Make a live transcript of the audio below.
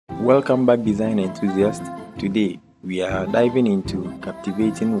Welcome back, design enthusiasts. Today we are diving into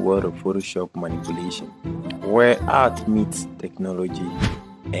captivating world of Photoshop manipulation, where art meets technology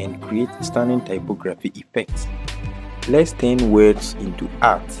and create stunning typography effects. Let's turn words into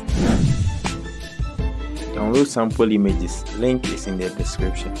art. Download sample images, link is in the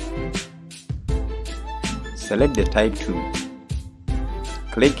description. Select the type tool.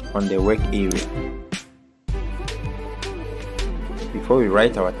 Click on the work area. Before we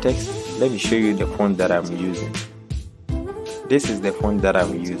write our text, let me show you the font that I'm using. This is the font that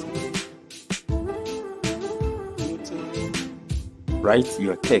I'm using. Write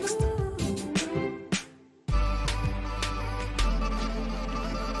your text.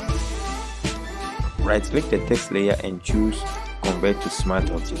 Right-click the text layer and choose Convert to Smart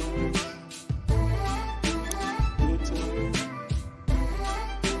Object.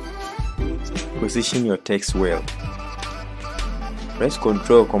 Position your text well. Press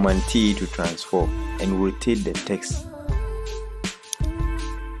Ctrl or Command T to transform and rotate the text.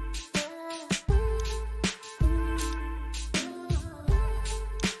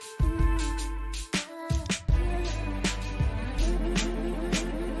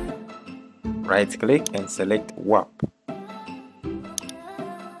 Right-click and select Warp.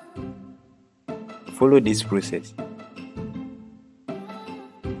 Follow this process.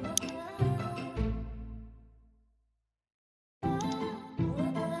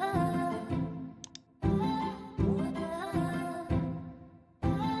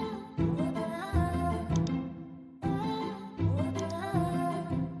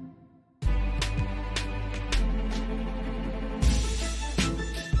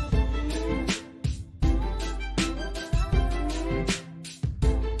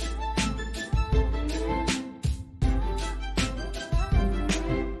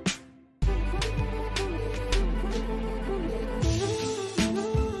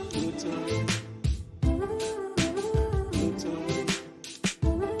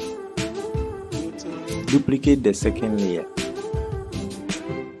 Duplicate the second layer.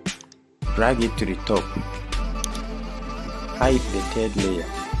 Drag it to the top. Hide the third layer.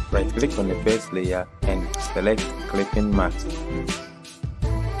 Right-click on the first layer and select Clipping Mask.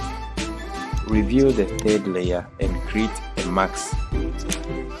 Reveal the third layer and create a mask.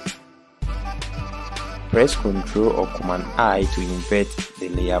 Press Ctrl or Command I to invert the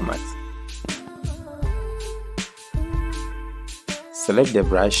layer mask. Select the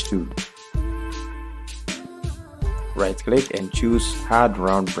brush tool. Right-click and choose Hard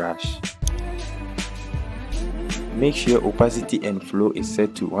Round Brush. Make sure opacity and flow is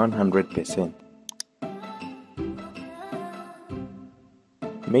set to 100%.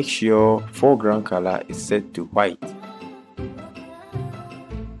 Make sure foreground color is set to white.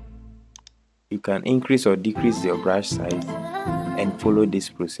 You can increase or decrease your brush size and follow this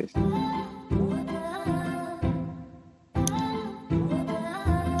process.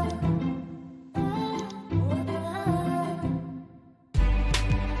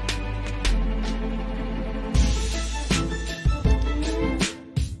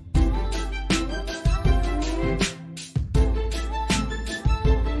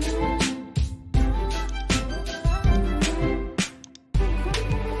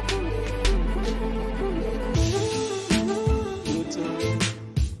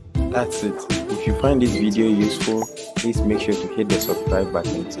 That's it. If you find this video useful, please make sure to hit the subscribe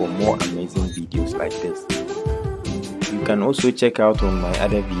button for more amazing videos like this. You can also check out on my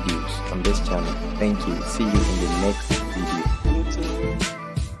other videos on this channel. Thank you. See you in the next video.